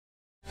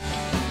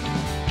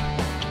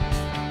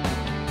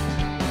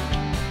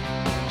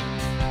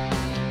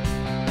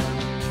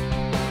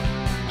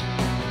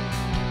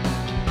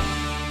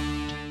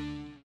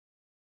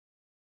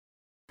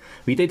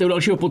Vítejte u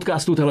dalšího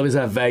podcastu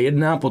televize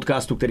V1,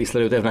 podcastu, který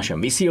sledujete v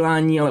našem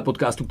vysílání, ale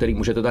podcastu, který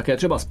můžete také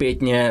třeba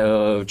zpětně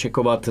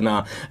čekovat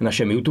na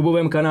našem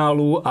YouTubeovém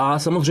kanálu a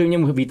samozřejmě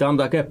vítám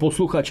také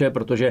posluchače,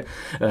 protože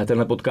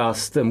tenhle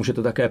podcast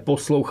můžete také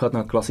poslouchat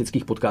na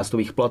klasických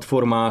podcastových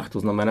platformách, to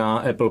znamená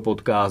Apple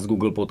Podcast,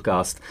 Google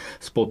Podcast,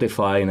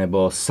 Spotify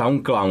nebo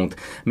SoundCloud.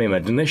 Mým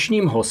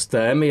dnešním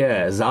hostem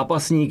je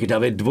zápasník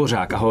David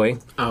Dvořák. Ahoj.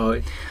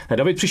 Ahoj.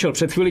 David přišel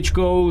před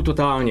chviličkou,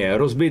 totálně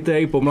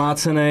rozbitej,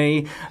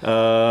 pomlácenej.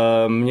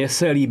 Mně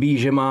se líbí,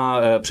 že má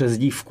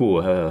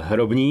přezdívku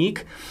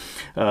Hrobník.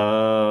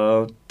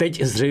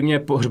 Teď zřejmě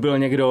pohřbil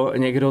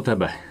někdo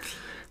tebe.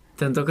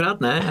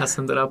 Tentokrát ne, já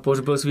jsem teda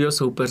pohřbil svýho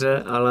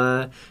soupeře,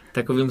 ale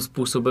takovým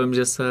způsobem,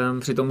 že jsem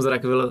přitom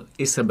zrakvil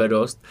i sebe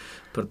dost,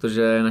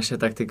 protože naše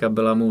taktika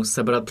byla mu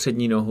sebrat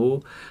přední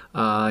nohu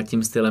a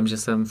tím stylem, že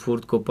jsem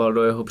furt kopal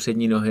do jeho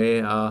přední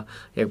nohy a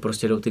jak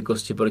prostě jdou ty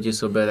kosti proti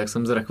sobě, tak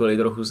jsem zrakvil i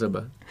trochu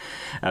sebe.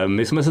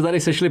 My jsme se tady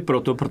sešli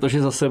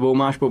protože za sebou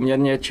máš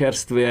poměrně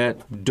čerstvě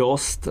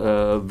dost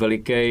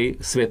veliký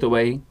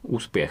světový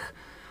úspěch.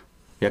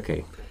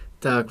 Jaký?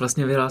 Tak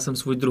vlastně vyhrál jsem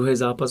svůj druhý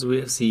zápas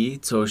UFC,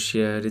 což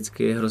je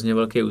vždycky hrozně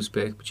velký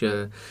úspěch,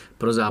 protože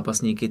pro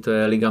zápasníky to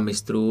je liga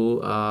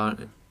mistrů a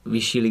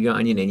vyšší liga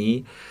ani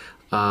není.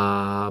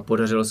 A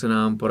podařilo se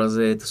nám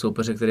porazit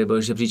soupeře, který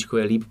byl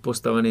žebříčkově líp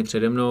postavený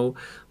přede mnou.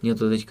 Mě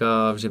to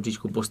teďka v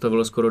žebříčku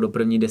postavilo skoro do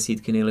první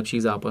desítky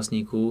nejlepších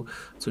zápasníků,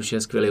 což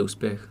je skvělý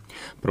úspěch.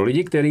 Pro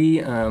lidi,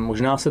 kteří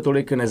možná se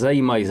tolik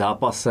nezajímají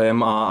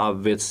zápasem a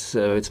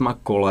věcma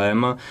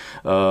kolem,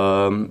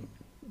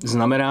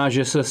 znamená,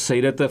 že se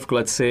sejdete v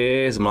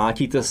kleci,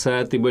 zmlátíte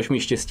se, ty budeš mít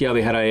štěstí a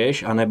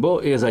vyhraješ, anebo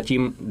je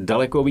zatím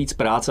daleko víc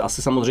práce?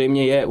 Asi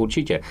samozřejmě je,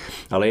 určitě.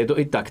 Ale je to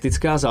i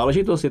taktická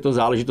záležitost? Je to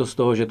záležitost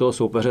toho, že toho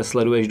soupeře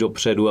sleduješ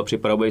dopředu a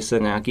připravuješ se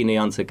nějaký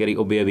niance, který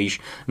objevíš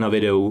na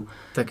videu?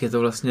 Tak je to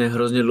vlastně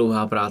hrozně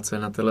dlouhá práce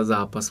na tenhle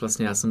zápas.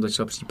 Vlastně já jsem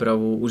začal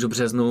přípravu už v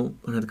březnu,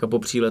 hnedka po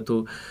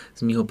příletu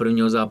z mýho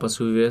prvního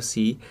zápasu v UFC.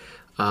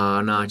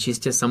 A na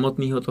čistě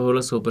samotného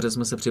tohohle soupeře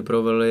jsme se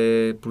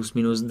připravili plus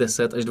minus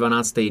 10 až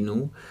 12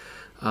 týdnů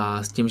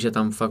a s tím, že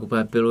tam fakt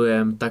úplně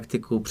pilujeme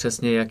taktiku,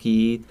 přesně jak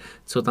jít,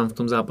 co tam v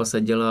tom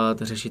zápase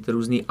dělat, řešit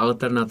různé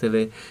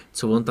alternativy,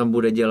 co on tam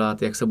bude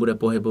dělat, jak se bude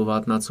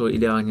pohybovat, na co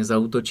ideálně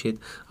zaútočit,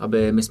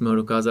 aby my jsme ho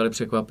dokázali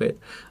překvapit.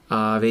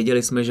 A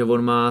věděli jsme, že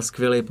on má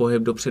skvělý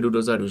pohyb dopředu,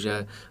 dozadu,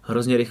 že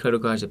hrozně rychle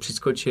dokáže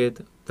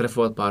přiskočit,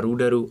 trefovat pár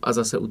úderů a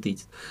zase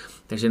utíct.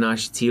 Takže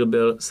náš cíl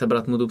byl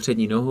sebrat mu tu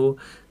přední nohu.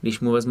 Když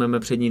mu vezmeme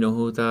přední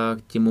nohu, tak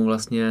tím mu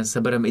vlastně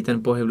sebereme i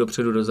ten pohyb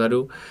dopředu,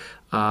 dozadu.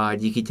 A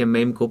díky těm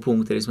mým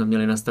kopům, který jsme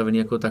měli nastavený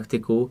jako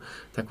taktiku,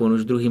 tak on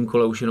už v druhém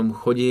kole už jenom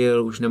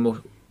chodil, už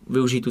nemohl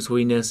využít tu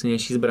svoji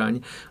nejsilnější zbraň.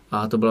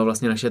 A to byla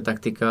vlastně naše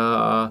taktika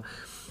a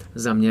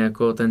za mě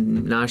jako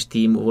ten náš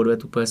tým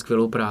odvedl úplně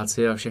skvělou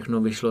práci a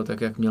všechno vyšlo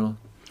tak, jak mělo.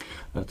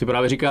 Ty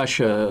právě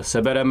říkáš,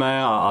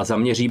 sebereme a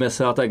zaměříme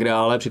se a tak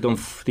dále, přitom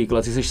v té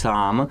kleci jsi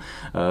sám.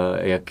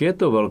 Jak je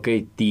to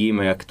velký tým,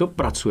 jak to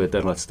pracuje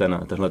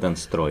tenhle ten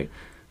stroj?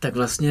 Tak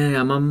vlastně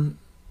já mám,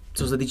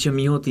 co se týče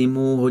mýho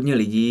týmu, hodně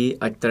lidí,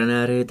 ať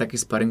trenéry, tak i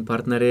sparring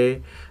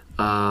partnery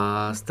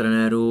a z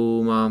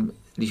trenérů mám,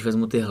 když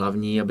vezmu ty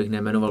hlavní, abych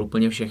nejmenoval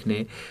úplně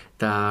všechny,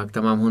 tak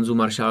tam mám Honzu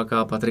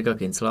Maršálka a Patrika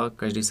Kincla,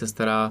 každý se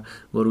stará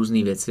o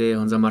různé věci.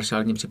 Honza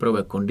Maršálk mě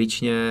připravuje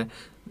kondičně,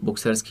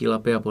 boxerský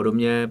lapy a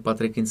podobně,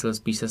 Patrik Kincel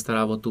spíš se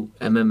stará o tu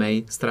MMA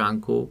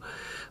stránku.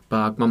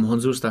 Pak mám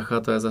Honzu Stacha,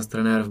 to je zase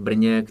trenér v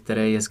Brně,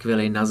 který je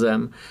skvělý na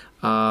zem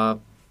a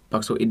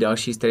pak jsou i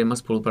další, s kterými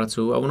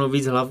spolupracuju a ono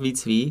víc hlav,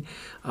 víc ví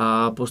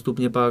a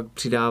postupně pak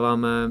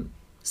přidáváme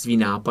svý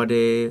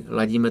nápady,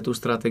 ladíme tu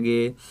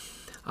strategii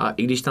a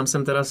i když tam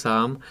jsem teda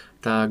sám,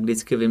 tak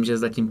vždycky vím, že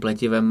za tím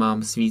pletivem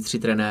mám svý 3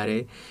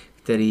 trenéry,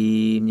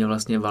 který mě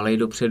vlastně valej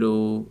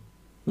dopředu,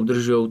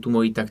 udržujou tu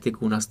moji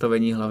taktiku,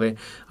 nastavení hlavy,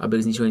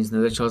 abych z ničeho nic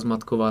nezačal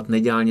zmatkovat,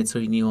 nedělal něco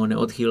jiného,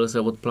 neodchýlil se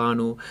od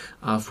plánu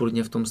a furt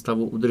mě v tom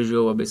stavu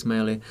udržujou, aby jsme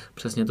jeli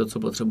přesně to, co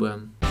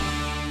potřebujeme.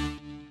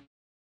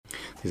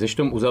 Ty jsi v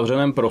tom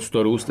uzavřeném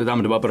prostoru, jste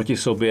tam 2 proti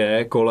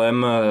sobě,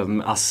 kolem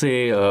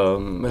asi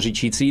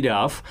říčící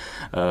dav.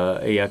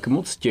 Jak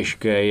moc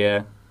těžké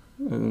je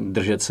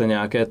držet se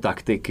nějaké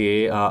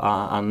taktiky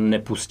a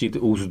nepustit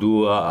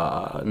úzdu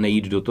a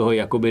nejít do toho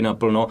jakoby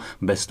naplno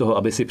bez toho,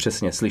 aby si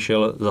přesně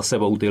slyšel za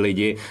sebou ty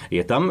lidi.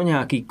 Je tam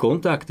nějaký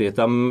kontakt?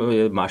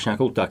 Máš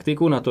nějakou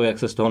taktiku na to, jak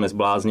se z toho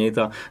nezbláznit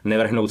a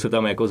nevrhnout se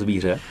tam jako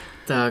zvíře?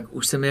 Tak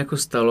už se mi jako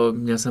stalo,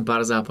 měl jsem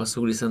pár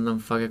zápasů, kdy jsem tam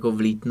fakt jako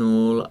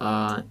vlítnul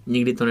a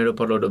nikdy to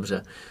nedopadlo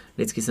dobře.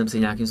 Vždycky jsem si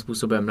nějakým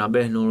způsobem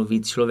naběhnul,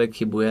 víc člověk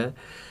chybuje,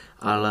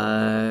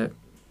 ale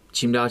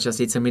čím dál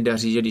častěji se mi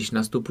daří, že když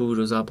nastupuju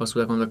do zápasu,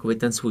 tak mám takový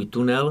ten svůj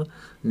tunel,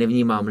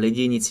 nevnímám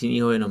lidi, nic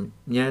jiného, jenom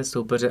mě,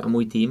 soupeře a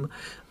můj tým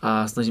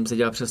a snažím se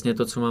dělat přesně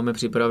to, co máme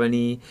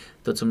připravený,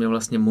 to, co mě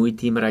vlastně můj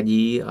tým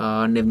radí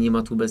a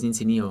nevnímat vůbec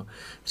nic jiného.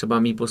 Třeba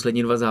mý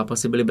poslední 2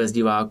 zápasy byly bez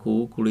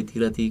diváků kvůli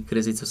této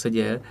krizi, co se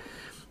děje,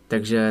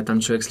 takže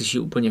tam člověk slyší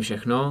úplně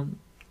všechno,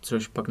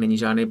 což pak není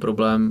žádný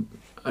problém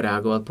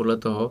reagovat podle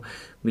toho.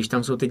 Když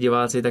tam jsou ty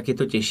diváci, tak je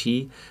to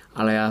těžší,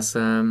 ale já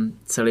jsem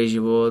celý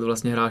život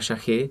vlastně hrál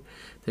šachy,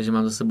 takže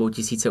mám za sebou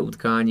tisíce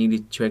utkání, kdy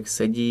člověk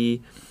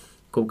sedí,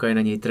 koukají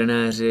na něj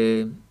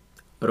trenéři,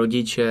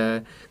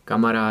 rodiče,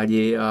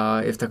 kamarádi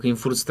a je v takovém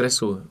furt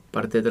stresu.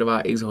 Partie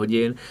trvá x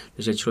hodin,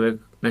 takže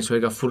na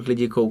člověka furt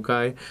lidi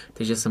koukají,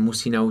 takže se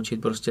musí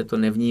naučit prostě to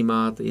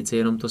nevnímat, jít si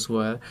jenom to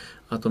svoje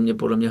a to mě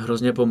podle mě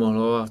hrozně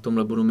pomohlo a v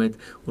tomhle budu mít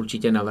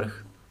určitě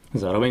navrch.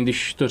 Zároveň,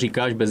 když to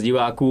říkáš bez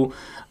diváků,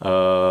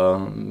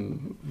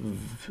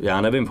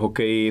 já nevím, v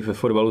hokeji, ve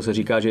fotbalu se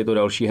říká, že je to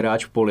další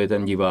hráč v poli,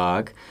 ten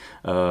divák.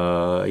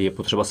 Je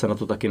potřeba se na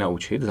to taky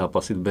naučit,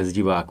 zápasit bez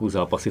diváků,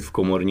 zápasit v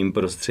komorním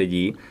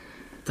prostředí.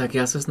 Tak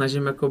já se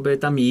snažím jakoby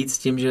tam jít s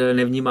tím, že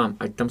nevnímám,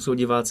 ať tam jsou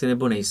diváci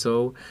nebo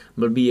nejsou.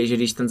 Blbý je, že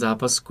když ten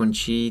zápas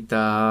skončí,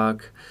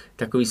 tak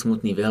takový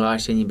smutný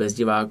vyhlášení bez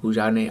diváků,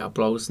 žádný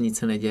aplaus, nic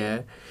se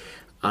neděje.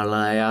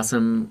 Ale já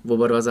jsem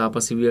oba dva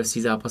zápasy v UFC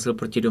zápasil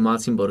proti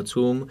domácím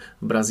borcům.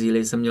 V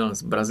Brazílii jsem měl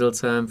s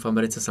Brazilcem, v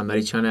Americe s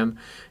Američanem,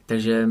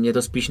 takže mě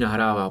to spíš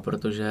nahrává,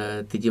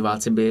 protože ty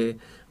diváci by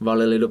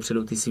valili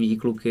dopředu ty svý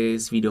kluky,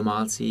 svý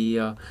domácí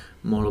a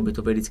mohlo by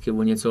to být vždycky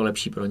o něco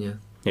lepší pro ně.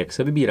 Jak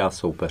se vybírá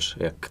soupeř?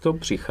 Jak to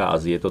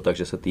přichází? Je to tak,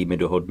 že se týmy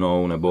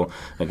dohodnou, nebo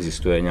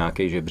existuje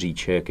nějaký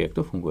žebříček? Jak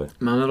to funguje?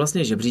 Máme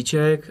vlastně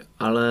žebříček,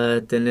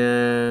 ale ten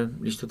je,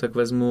 když to tak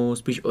vezmu,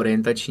 spíš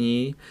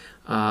orientační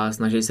a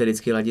snaží se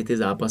vždycky ladit ty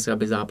zápasy,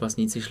 aby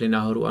zápasníci šli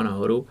nahoru a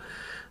nahoru.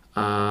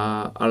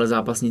 Ale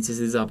zápasníci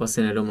si ty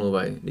zápasy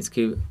nedomlouvají.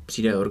 Vždycky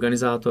přijde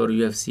organizátor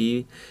UFC,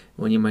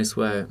 oni mají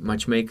své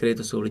matchmakery,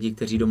 to jsou lidi,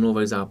 kteří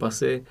domlouvají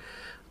zápasy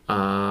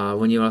a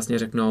oni vlastně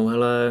řeknou,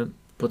 hele,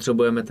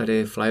 potřebujeme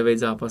tady flyweight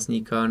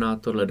zápasníka na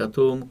tohle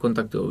datum,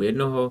 kontaktují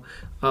jednoho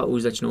a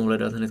už začnou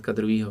hledat hnedka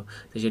druhýho.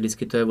 Takže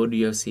vždycky to je od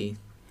UFC.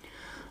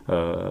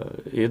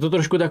 Je to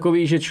trošku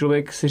takový, že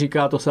člověk si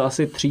říká, to se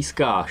asi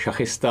tříská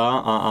šachista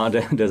a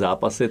jde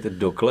zápasit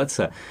do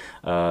klece.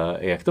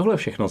 Jak tohle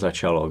všechno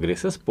začalo? Kdy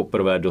ses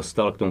poprvé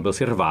dostal k tomu? Byl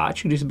jsi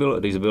rváč, když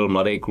jsi byl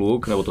mladý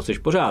kluk, nebo to jsi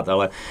pořád,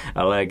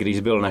 ale když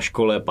jsi byl na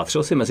škole,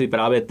 patřil jsi mezi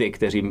právě ty,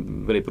 kteří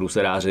byli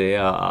průseráři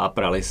a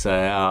prali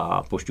se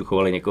a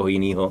pošťuchovali někoho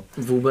jiného?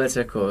 Vůbec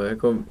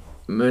jako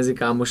mezi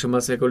kámošema,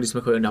 jako když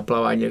jsme chodili na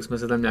plavání, jak jsme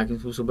se tam nějakým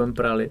způsobem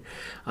prali,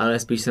 ale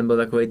spíš jsem byl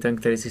takový ten,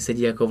 který si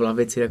sedí jako v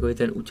lavici, takový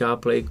ten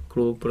utáplej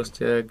kluk,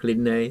 prostě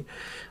klidnej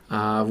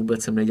a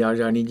vůbec jsem nedělal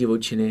žádný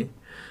divočiny.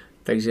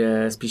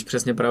 Takže spíš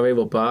přesně pravý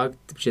opak,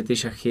 že ty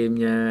šachy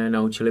mě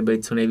naučily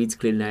být co nejvíc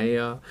klidnej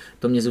a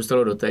to mě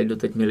zůstalo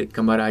doteď mi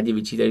kamarádi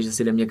vyčítají, že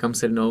si jdem někam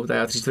sednout a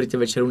já 3/4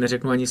 večeru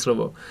neřeknu ani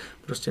slovo,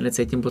 prostě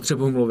necítím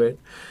potřebu mluvit,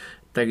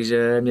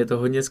 takže mě to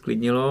hodně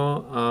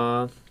sklidnilo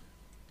a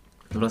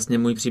vlastně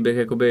můj příběh,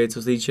 jakoby,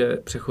 co se týče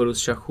přechodu z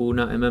šachů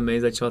na MMA,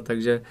 začal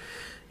tak, že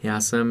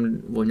já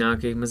jsem od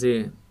nějakých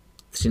mezi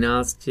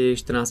 13,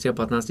 14 a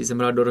 15 jsem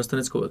hrál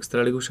dorosteneckou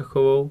extraligu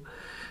šachovou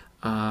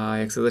a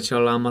jak se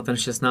začal lámat ten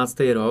 16.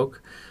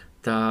 rok,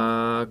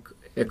 tak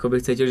jako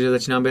bych cítil, že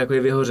začínám být jako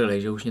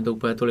vyhořelej, že už mě to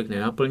úplně tolik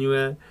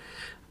nenaplňuje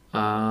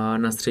a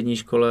na střední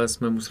škole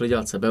jsme museli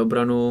dělat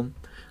sebeobranu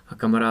a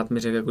kamarád mi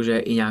řekl, jako, že je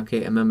i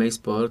nějaký MMA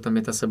sport, tam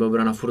mě ta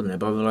sebeobrana furt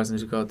nebavila, já jsem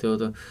říkal, tyjo,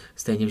 to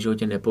stejně v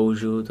životě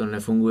nepoužiju, to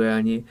nefunguje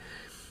ani.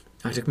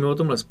 A řekl mi o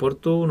tomhle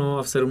sportu, no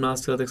a v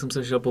 17 letech jsem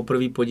se šel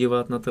poprvé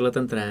podívat na tenhle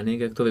ten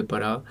trénink, jak to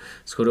vypadá.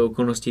 Shodou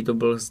okolností to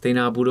byla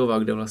stejná budova,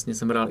 kde vlastně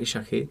jsem hrál i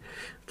šachy,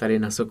 tady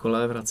na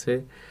Sokole v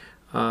Hradci.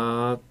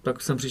 A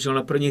tak jsem přišel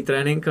na první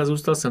trénink a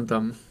zůstal jsem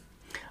tam.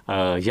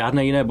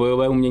 Žádné jiné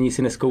bojové umění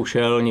si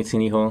nezkoušel, nic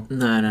jiného?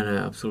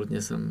 Ne,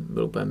 absolutně jsem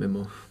byl úplně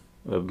mimo.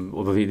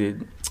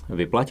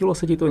 Vyplatilo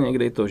se ti to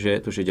někdy, to,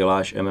 že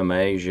děláš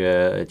MMA,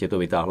 že tě to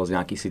vytáhlo z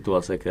nějaké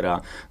situace,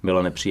 která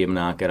byla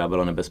nepříjemná, která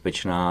byla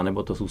nebezpečná,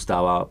 nebo to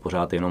zůstává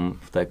pořád jenom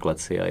v té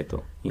kleci a je to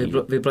jiný?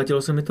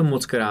 Vyplatilo se mi to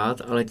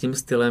mockrát, ale tím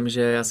stylem,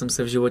 že já jsem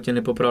se v životě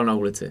nepopral na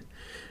ulici.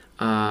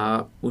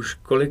 A už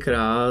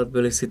kolikrát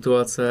byly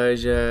situace,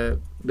 že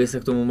by se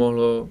k tomu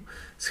mohlo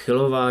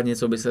schylovat,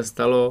 něco by se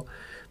stalo,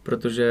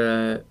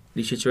 protože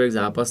když je člověk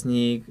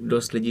zápasník,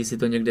 dost lidí si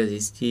to někde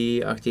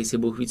zjistí a chtějí si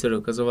Bůh více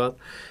dokazovat,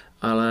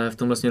 ale v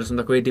tomhle směru jsem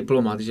takový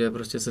diplomat, že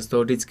prostě se z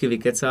toho vždycky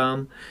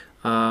vykecám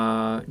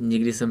a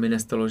nikdy se mi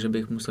nestalo, že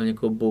bych musel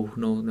někoho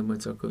bouchnout nebo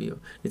něco takového.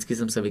 Vždycky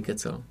jsem se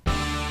vykecal.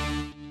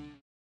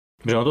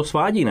 Protože ono to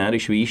svádí, ne?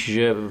 Když víš,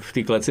 že v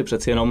té kleci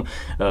přeci jenom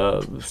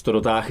to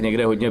dotáhne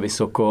někde hodně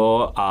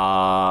vysoko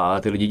a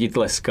ty lidi ti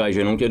tleskají,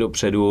 ženou tě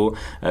dopředu,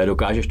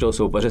 dokážeš toho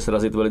soupeře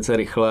srazit velice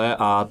rychle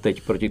a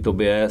teď proti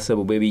tobě se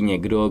objeví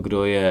někdo,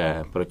 kdo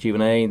je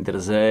protivnej,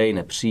 drzej,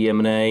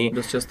 nepříjemnej.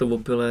 Dost často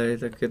opilej,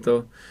 tak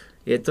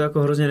je to jako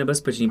hrozně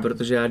nebezpečný,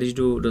 protože já když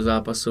jdu do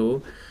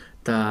zápasu,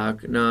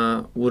 tak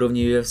na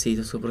úrovni UFC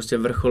to jsou prostě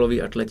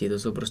vrcholoví atleti, to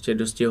jsou prostě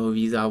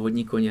dostihoví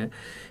závodní koně,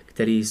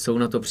 který jsou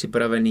na to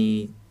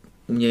připravený,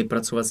 umějí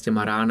pracovat s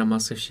těma ránama,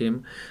 se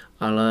vším,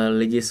 ale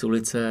lidi z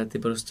ulice, ty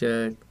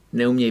prostě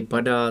neumějí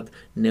padat,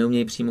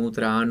 neumějí přijmout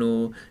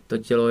ránu, to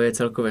tělo je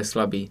celkově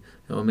slabý.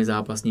 Jo, my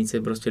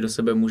zápasníci prostě do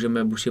sebe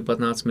můžeme bušit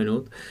 15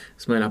 minut,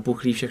 jsme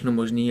napuchlí, všechno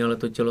možný, ale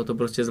to tělo to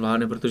prostě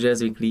zvládne, protože je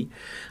zvyklý.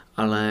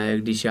 Ale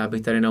když já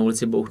bych tady na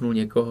ulici bouchnul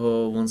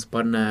někoho, on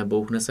spadne,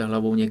 bouchne se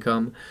hlavou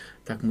někam,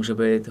 tak může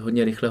být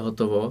hodně rychle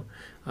hotovo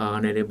a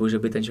nedej bože, že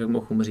by ten člověk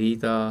mohl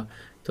umřít a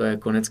to je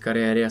konec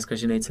kariéry a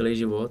zkažený celý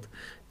život.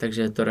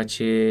 Takže to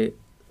radši,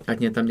 ať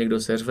mě tam někdo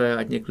seřve,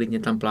 ať mě klidně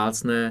tam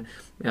plácne,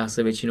 já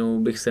se většinou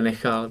bych se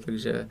nechal,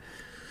 takže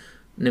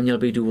neměl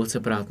bych důvod se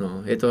prát,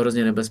 no. Je to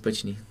hrozně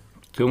nebezpečný.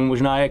 K tomu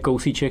možná je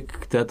kousíček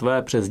k té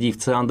tvé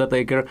přezdívce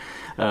Undertaker,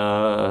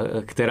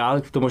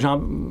 která to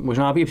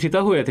možná i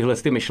přitahuje tyhle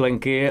ty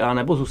myšlenky a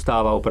nebo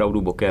zůstává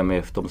opravdu bokem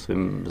je v tom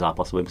svém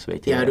zápasovém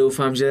světě. Já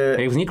doufám, že...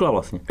 Jak vznikla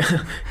vlastně?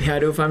 Já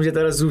doufám, že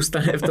teda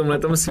zůstane v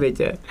tomhletom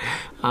světě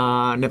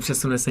a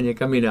nepřesune se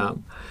někam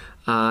jinam.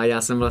 A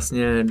já jsem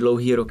vlastně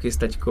dlouhý roky s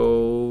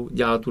taťkou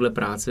dělal tuhle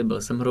práci,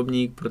 byl jsem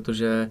hrobník,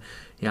 protože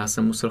já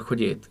jsem musel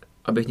chodit,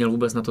 abych měl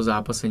vůbec na to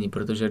zápasení,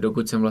 protože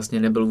dokud jsem vlastně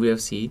nebyl v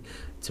UFC,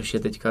 což je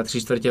teďka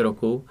 3/4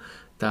 roku,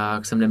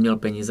 tak jsem neměl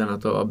peníze na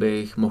to,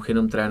 abych mohl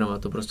jenom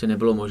trénovat, to prostě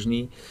nebylo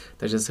možné,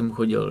 takže jsem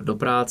chodil do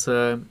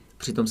práce,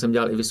 přitom jsem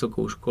dělal i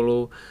vysokou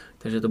školu,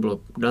 takže to bylo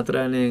na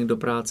trénink, do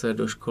práce,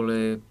 do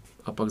školy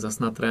a pak zas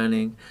na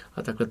trénink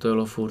a takhle to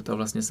jelo furt a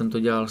vlastně jsem to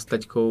dělal s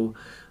taťkou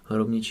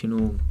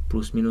hrobničinu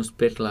plus minus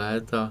 5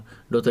 let a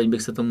doteď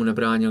bych se tomu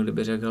nebránil,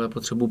 kdyby řekl, hele,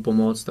 potřebuji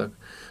pomoc, tak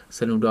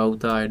sednu do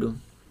auta a jedu.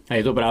 A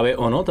je to právě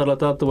ono,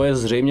 tato tvoje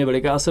zřejmě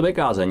veliká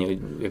sebekázeň,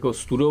 jako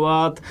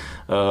studovat,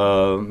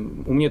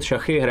 umět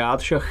šachy,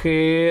 hrát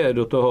šachy,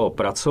 do toho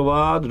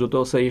pracovat, do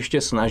toho se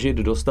ještě snažit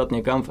dostat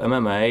někam v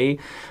MMA,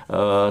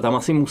 tam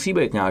asi musí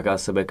být nějaká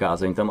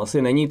sebekázeň, tam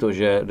asi není to,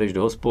 že jdeš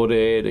do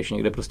hospody, jdeš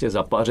někde prostě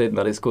zapařit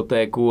na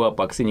diskotéku a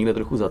pak si někde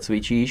trochu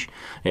zacvičíš.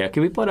 Jak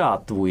vypadá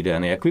tvůj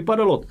den? Jak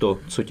vypadalo to,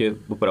 co tě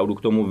opravdu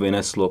k tomu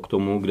vyneslo, k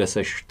tomu, kde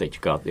seš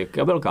teďka? Jak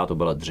velká to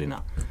byla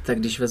dřina? Tak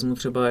když vezmu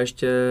třeba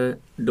ještě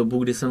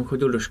dobu, kdy jsem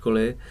chodil do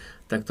školy,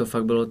 tak to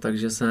fakt bylo tak,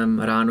 že jsem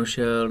ráno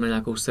šel na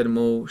nějakou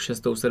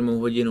 6-7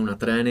 hodinu na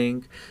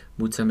trénink,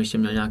 buď jsem ještě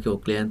měl nějakého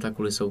klienta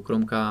kvůli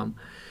soukromkám,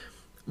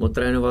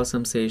 odtrénoval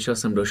jsem si, šel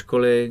jsem do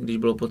školy, když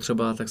bylo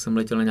potřeba, tak jsem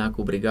letěl na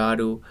nějakou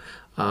brigádu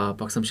a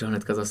pak jsem šel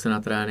hnedka zase na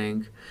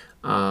trénink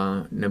a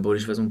nebo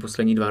když vezmu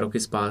poslední 2 roky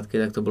zpátky,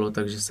 tak to bylo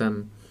tak, že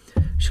jsem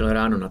šel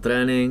ráno na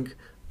trénink,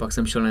 pak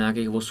jsem šel na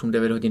nějakých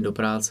 8-9 hodin do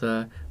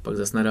práce, pak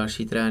zase na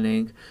další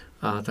trénink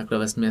a takhle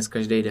vesměs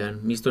každý den.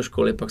 Místo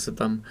školy pak se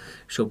tam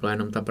šoupla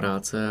jenom ta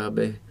práce,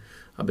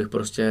 abych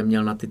prostě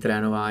měl na ty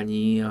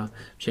trénování a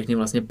všechny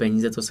vlastně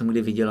peníze, co jsem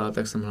kdy vydělal,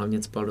 tak jsem hlavně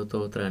cpal do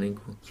toho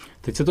tréninku.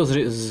 Teď se to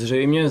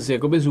zřejmě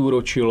jakoby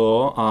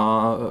zúročilo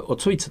a o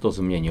co víc se to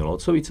změnilo? O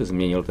co víc se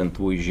změnil ten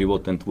tvůj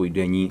život, ten tvůj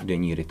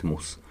denní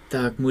rytmus?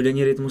 Tak můj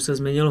denní rytmus se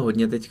změnil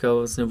hodně teďka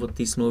vlastně od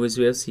té smlouvy z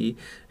UFC,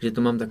 že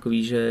to mám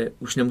takový, že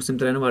už nemusím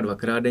trénovat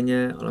 2krát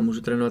denně, ale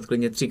můžu trénovat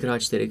klidně 3krát,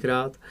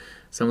 4krát.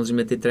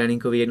 Samozřejmě ty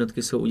tréninkové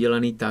jednotky jsou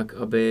udělané tak,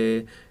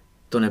 aby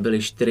to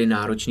nebyly 4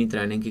 náročné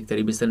tréninky,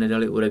 které by se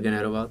nedaly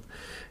uregenerovat.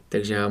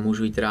 Takže já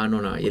můžu jít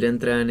ráno na 1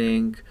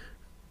 trénink,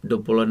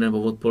 dopoledne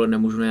nebo odpoledne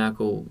můžu na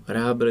nějakou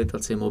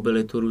rehabilitaci,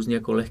 mobilitu, různě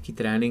jako lehké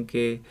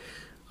tréninky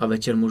a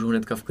večer můžu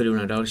hnedka v klidu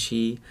na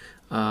další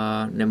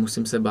a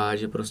nemusím se bát,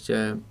 že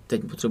prostě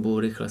teď potřebuji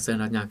rychle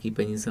sehnat nějaký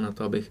peníze na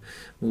to, abych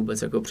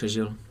vůbec jako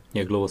přežil.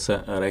 Jak dlouho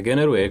se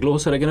regeneruje? Jak dlouho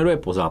se regeneruje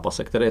po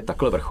zápase, který je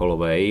takhle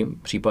vrcholový,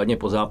 případně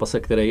po zápase,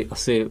 který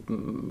asi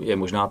je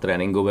možná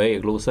tréninkový,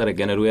 jak dlouho se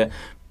regeneruje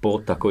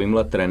po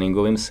takovýmhle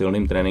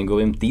silným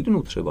tréninkovým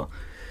týdnu třeba?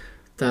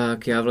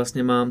 Tak já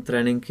vlastně mám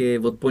tréninky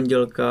od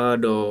pondělka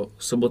do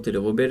soboty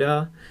do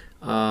oběda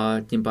a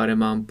tím pádem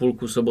mám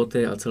půlku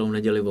soboty a celou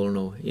neděli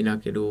volnou.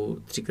 Jinak jedu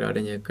 3krát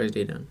denně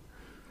každý den.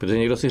 Protože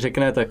někdo si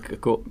řekne, tak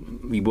jako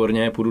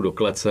výborně, půjdu do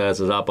klece,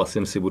 za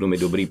zápasem si budu mít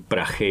dobrý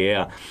prachy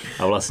a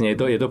vlastně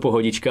je to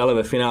pohodička, ale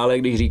ve finále,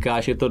 když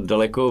říkáš, je to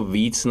daleko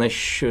víc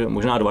než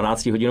možná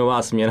 12hodinová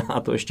směna a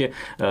to ještě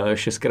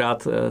 6krát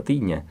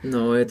týdně.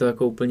 No, je to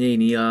jako úplně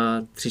jiný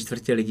a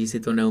 3/4 lidí si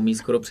to neumí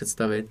skoro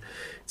představit,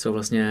 co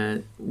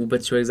vlastně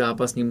vůbec člověk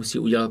zápasník musí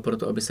udělat pro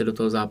to, aby se do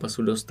toho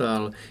zápasu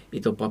dostal.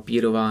 I to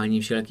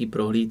papírování, všelijaký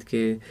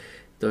prohlídky,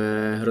 to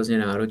je hrozně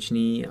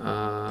náročný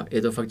a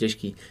je to fakt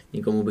těžký.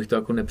 Nikomu bych to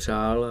jako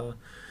nepřál. A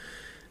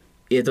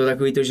je to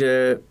takový to,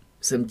 že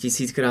jsem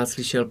 1000krát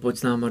slyšel, pojď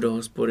s náma do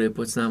hospody,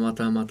 pojď s náma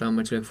tam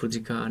a člověk furt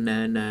říká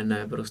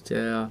ne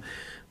prostě a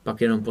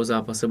pak jenom po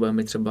zápase bude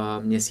mi třeba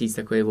měsíc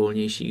takový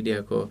volnější, kdy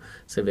jako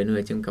se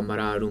věnuje těm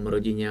kamarádům,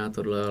 rodině a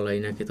tohle, ale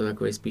jinak je to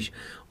takový spíš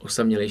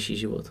osamělejší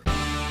život.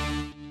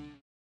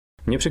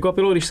 Mě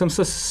překvapilo, když jsem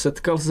se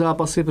setkal s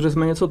zápasy, protože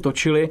jsme něco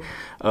točili.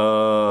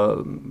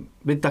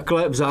 Vy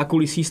takhle v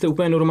zákulisí jste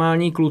úplně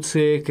normální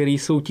kluci, kteří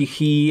jsou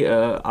tichý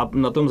a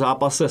na tom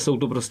zápase jsou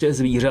to prostě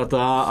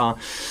zvířata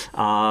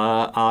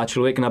a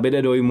člověk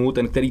nabide dojmu,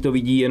 ten, který to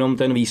vidí jenom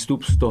ten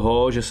výstup z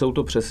toho, že jsou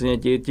to přesně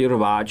ti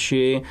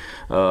rváči,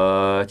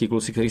 ti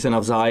kluci, kteří se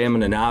navzájem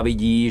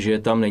nenávidí, že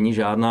tam není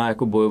žádná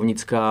jako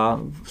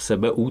bojovnická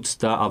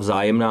sebeúcta a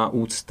vzájemná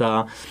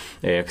úcta.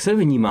 Jak se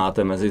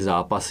vnímáte mezi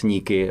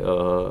zápasníky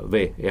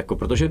vy? Jako,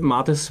 protože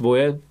máte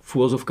svoje v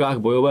uvozovkách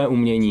bojové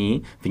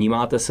umění,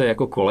 vnímáte se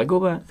jako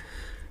kolegové?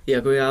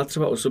 Jako já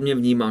třeba osobně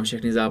vnímám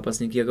všechny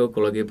zápasníky jako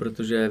kolegy,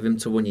 protože vím,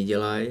 co oni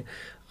dělají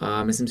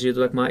a myslím si, že to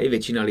tak má i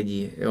většina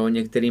lidí. Jo?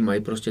 Některý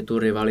mají prostě tu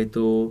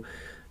rivalitu,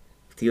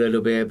 v téhle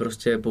době je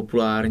prostě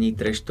populární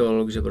trash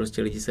talk, že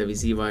prostě lidi se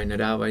vyzývají,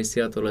 nadávají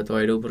si a tohleto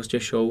a jdou prostě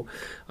show,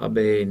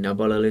 aby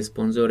nabalili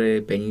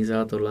sponzory, peníze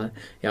a tohle.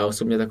 Já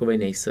osobně takovej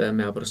nejsem,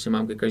 já prostě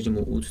mám ke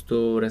každému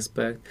úctu,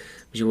 respekt.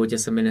 V životě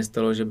se mi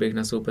nestalo, že bych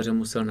na soupeře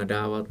musel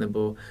nadávat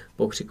nebo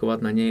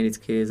pokřikovat na něj,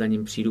 vždycky za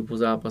ním přijdu po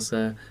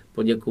zápase,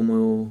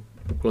 poděkuju,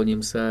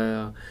 ukloním se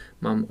a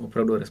mám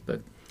opravdu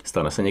respekt.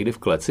 Stane se někdy v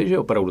kleci, že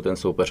opravdu ten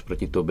soupeř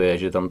proti tobě,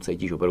 že tam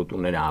cítíš opravdu tu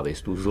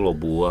nenávist, tu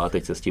zlobu a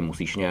teď se s tím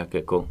musíš nějak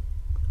jako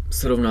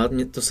srovnat?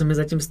 To se mi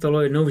zatím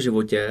stalo jednou v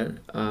životě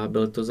a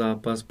byl to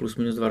zápas plus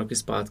minus 2 roky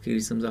zpátky,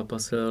 když jsem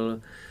zápasil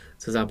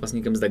se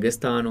zápasníkem z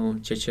Dagestánu,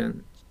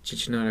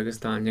 Čečna,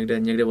 Dagestán,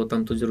 někde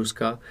odtamtud z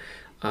Ruska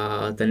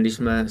a ten, když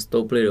jsme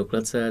stoupili do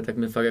klece, tak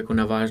mi fakt jako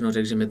navážno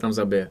řekl, že mě tam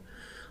zabije.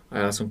 A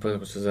já jsem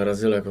jako se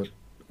zarazil, jako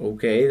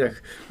OK,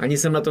 tak ani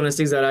jsem na to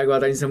nestihl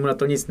zareagovat, ani jsem mu na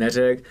to nic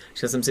neřekl,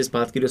 šel jsem si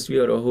zpátky do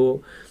svého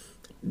rohu,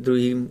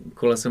 druhým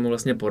kole jsem mu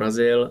vlastně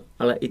porazil,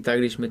 ale i tak,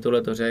 když mi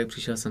tohle to řekl,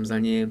 přišel jsem za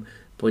ním,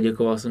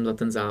 poděkoval jsem za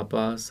ten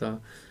zápas a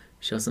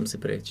šel jsem si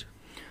pryč.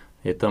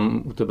 Je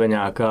tam u tebe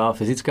nějaká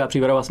fyzická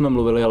příprava, jsme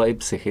mluvili, ale i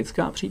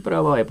psychická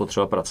příprava? Je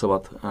potřeba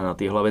pracovat na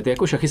té hlavě? Ty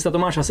jako šachista to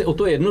máš asi o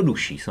to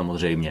jednodušší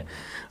samozřejmě,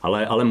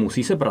 ale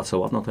musí se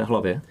pracovat na té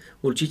hlavě?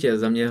 Určitě,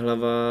 za mě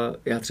hlava,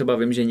 já třeba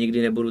vím, že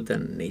nikdy nebudu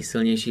ten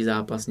nejsilnější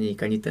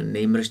zápasník, ani ten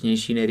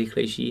nejmršnější,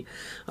 nejrychlejší,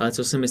 ale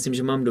co si myslím,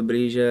 že mám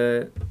dobrý,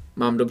 že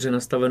mám dobře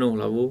nastavenou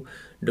hlavu,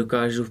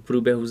 dokážu v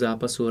průběhu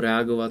zápasu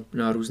reagovat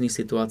na různé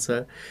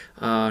situace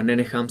a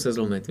nenechám se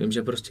zlomit. Vím,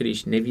 že prostě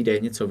když nevyjde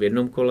něco v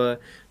jednom kole,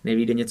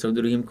 nevyjde něco v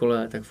druhém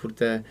kole, tak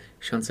furt je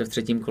šance v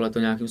třetím kole to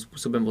nějakým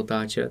způsobem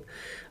otáčet.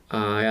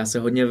 A já se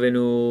hodně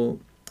věnu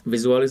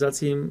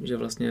vizualizacím, že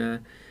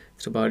vlastně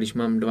třeba když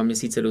mám 2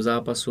 měsíce do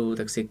zápasu,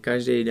 tak si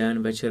každý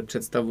den večer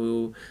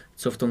představuju,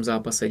 co v tom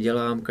zápase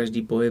dělám,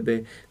 každý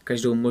pohyby,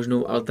 každou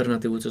možnou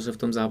alternativu, co se v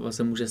tom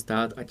zápase může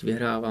stát, ať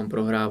vyhrávám,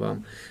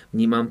 prohrávám.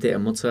 Vnímám ty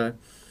emoce,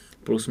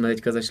 plus jsme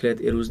teďka začali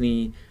jet i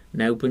různý,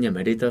 ne úplně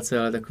meditace,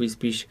 ale takový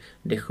spíš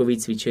dechový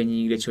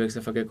cvičení, kde člověk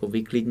se fakt jako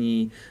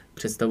vyklidní,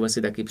 představuje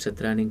si taky před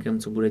tréninkem,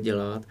 co bude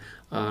dělat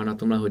a na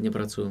tomhle hodně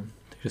pracuji.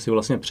 Takže si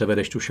vlastně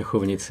převedeš tu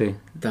šachovnici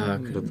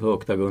do toho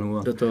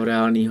oktagonu. Do toho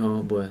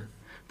reálného boje.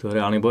 To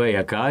reálný boje,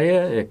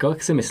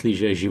 jak si myslíš,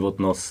 že je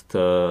životnost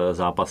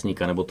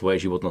zápasníka nebo tvoje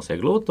životnost? Jak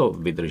dlouho to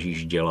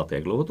vydržíš dělat?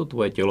 Jak dlouho to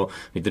tvoje tělo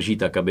vydrží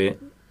tak, aby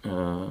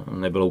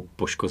nebylo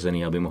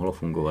poškozený, aby mohlo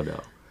fungovat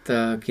dál?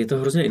 Tak je to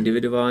hrozně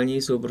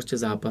individuální, jsou prostě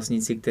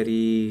zápasníci,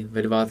 kteří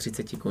ve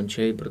 32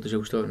 končí, protože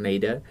už to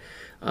nejde,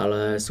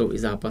 ale jsou i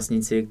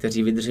zápasníci,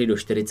 kteří vydrží do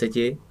 40.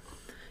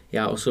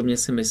 Já osobně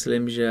si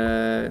myslím, že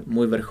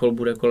můj vrchol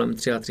bude kolem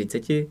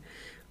 33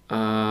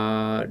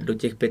 a do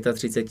těch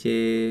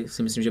 35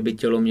 si myslím, že by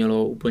tělo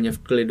mělo úplně v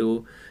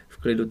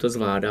klidu to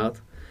zvládat.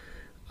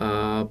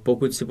 A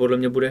pokud si podle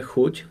mě bude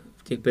chuť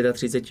v těch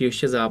 35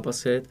 ještě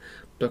zápasit,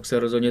 tak se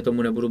rozhodně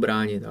tomu nebudu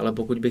bránit. Ale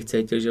pokud bych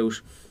cítil, že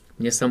už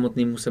mě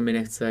samotnému se mi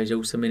nechce, že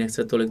už se mi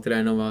nechce tolik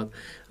trénovat,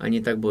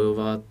 ani tak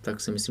bojovat, tak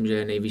si myslím, že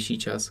je nejvyšší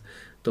čas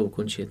to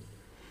ukončit.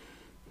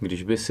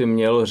 Když by si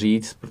měl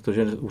říct,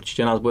 protože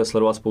určitě nás bude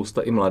sledovat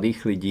spousta i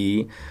mladých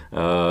lidí,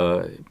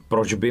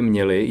 proč by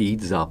měli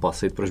jít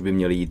zápasit, proč by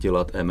měli jít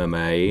dělat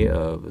MMA,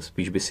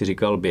 spíš by si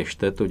říkal,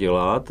 běžte to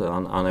dělat,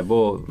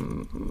 anebo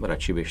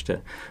radši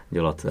běžte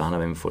dělat, já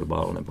nevím,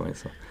 fotbal nebo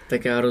něco.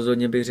 Tak já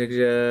rozhodně bych řekl,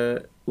 že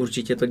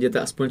určitě to jděte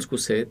aspoň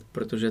zkusit,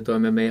 protože to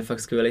MMA je fakt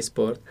skvělý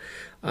sport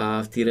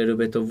a v téhle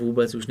době to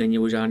vůbec už není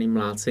o žádným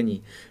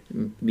mlácení.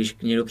 Když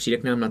někdo přijde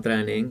k nám na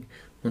trénink,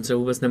 on se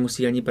vůbec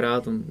nemusí ani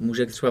prát, on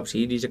může třeba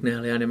přijít, když řekne,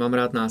 hele, já nemám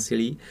rád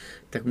násilí,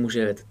 tak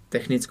může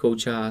technickou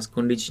část,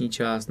 kondiční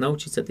část,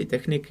 naučit se ty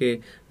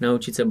techniky,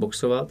 naučit se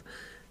boxovat,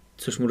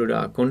 což mu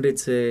dodá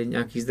kondici,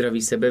 nějaký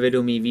zdravý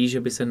sebevědomí, ví,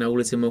 že by se na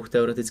ulici mohl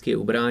teoreticky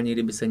ubránit,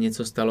 kdyby se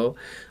něco stalo,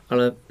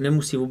 ale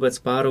nemusí vůbec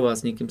párovat,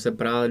 s někým se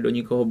prát, do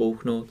nikoho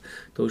bouchnout,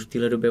 to už v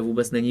téhle době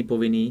vůbec není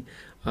povinný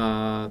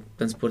a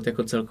ten sport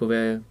jako celkově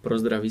je pro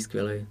zdraví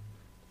skvělý.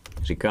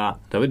 Říká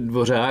David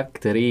Dvořák,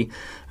 který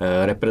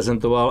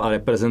reprezentoval a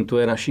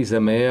reprezentuje naší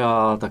zemi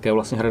a také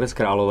vlastně Hradec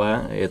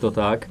Králové, je to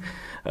tak.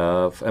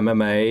 v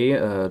MMA.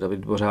 David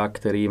Dvořák,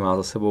 který má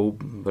za sebou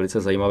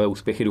velice zajímavé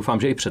úspěchy, doufám,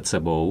 že i před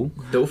sebou.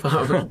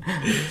 Doufám.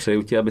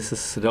 Přeju ti, aby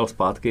se dal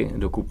zpátky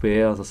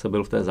dokupy a zase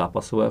byl v té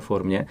zápasové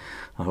formě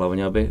a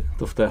hlavně, aby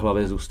to v té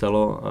hlavě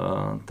zůstalo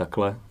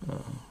takhle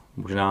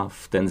možná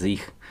v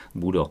tenzích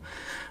budo.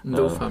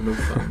 Doufám,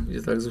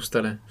 že tak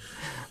zůstane.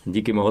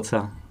 Díky moc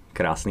a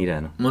krásný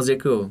den. Moc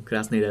děkuju,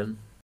 krásný den.